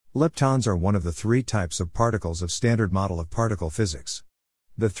Leptons are one of the three types of particles of Standard Model of Particle Physics.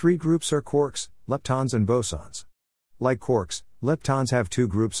 The three groups are quarks, leptons and bosons. Like quarks, leptons have two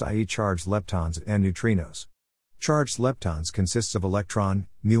groups, i.e. charged leptons and neutrinos. Charged leptons consists of electron,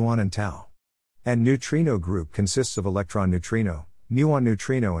 muon and tau. And neutrino group consists of electron neutrino, muon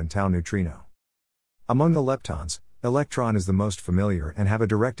neutrino and tau neutrino. Among the leptons, electron is the most familiar and have a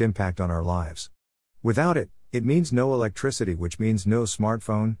direct impact on our lives. Without it, it means no electricity, which means no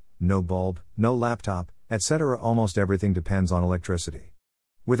smartphone, no bulb, no laptop, etc. Almost everything depends on electricity.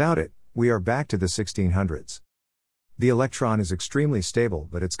 Without it, we are back to the 1600s. The electron is extremely stable,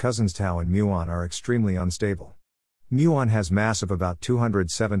 but its cousins tau and muon are extremely unstable. Muon has mass of about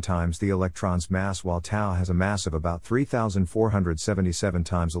 207 times the electron's mass, while tau has a mass of about 3,477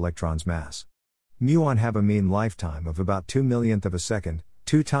 times electron's mass. Muon have a mean lifetime of about 2 millionth of a second,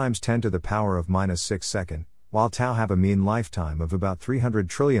 2 times 10 to the power of minus 6 second, while tau have a mean lifetime of about 300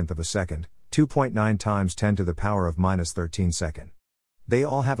 trillionth of a second, 2.9 times 10 to the power of minus 13 second. They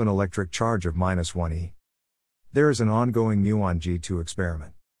all have an electric charge of minus 1 e. There is an ongoing muon G2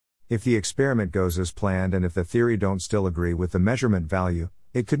 experiment. If the experiment goes as planned and if the theory don't still agree with the measurement value,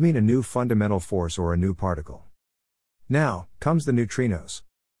 it could mean a new fundamental force or a new particle. Now, comes the neutrinos.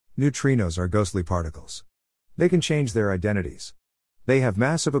 Neutrinos are ghostly particles. They can change their identities. They have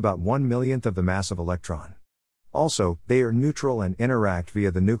mass of about 1 millionth of the mass of electron. Also, they are neutral and interact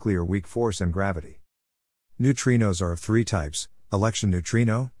via the nuclear weak force and gravity. Neutrinos are of three types: election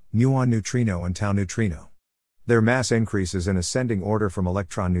neutrino, muon neutrino and tau neutrino. Their mass increases in ascending order from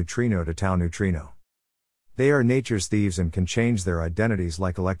electron neutrino to tau neutrino. They are nature's thieves and can change their identities,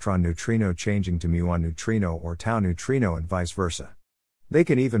 like electron neutrino changing to muon neutrino or tau neutrino and vice versa. They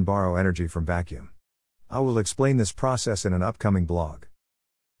can even borrow energy from vacuum. I will explain this process in an upcoming blog.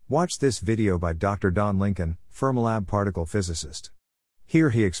 Watch this video by Dr. Don Lincoln, Fermilab particle physicist. Here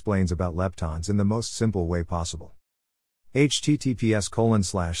he explains about leptons in the most simple way possible.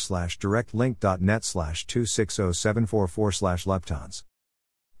 https://directlink.net/2607444/leptons.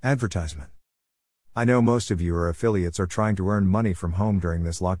 Advertisement. I know most of you are affiliates or trying to earn money from home during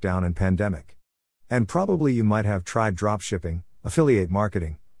this lockdown and pandemic. And probably you might have tried dropshipping, affiliate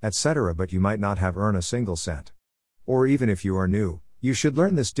marketing, etc., but you might not have earned a single cent. Or even if you are new, you should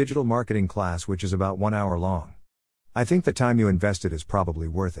learn this digital marketing class, which is about 1 hour long. I think the time you invested is probably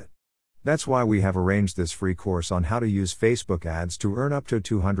worth it. That's why we have arranged this free course on how to use Facebook ads to earn up to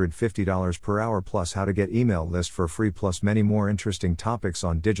 $250 per hour, plus how to get email list for free, plus many more interesting topics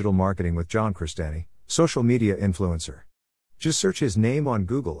on digital marketing with John Crestani, social media influencer. Just search his name on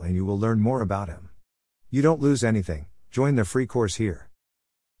Google and you will learn more about him. You don't lose anything. Join the free course here.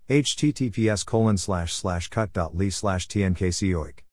 https://cut.ly/tnkcoik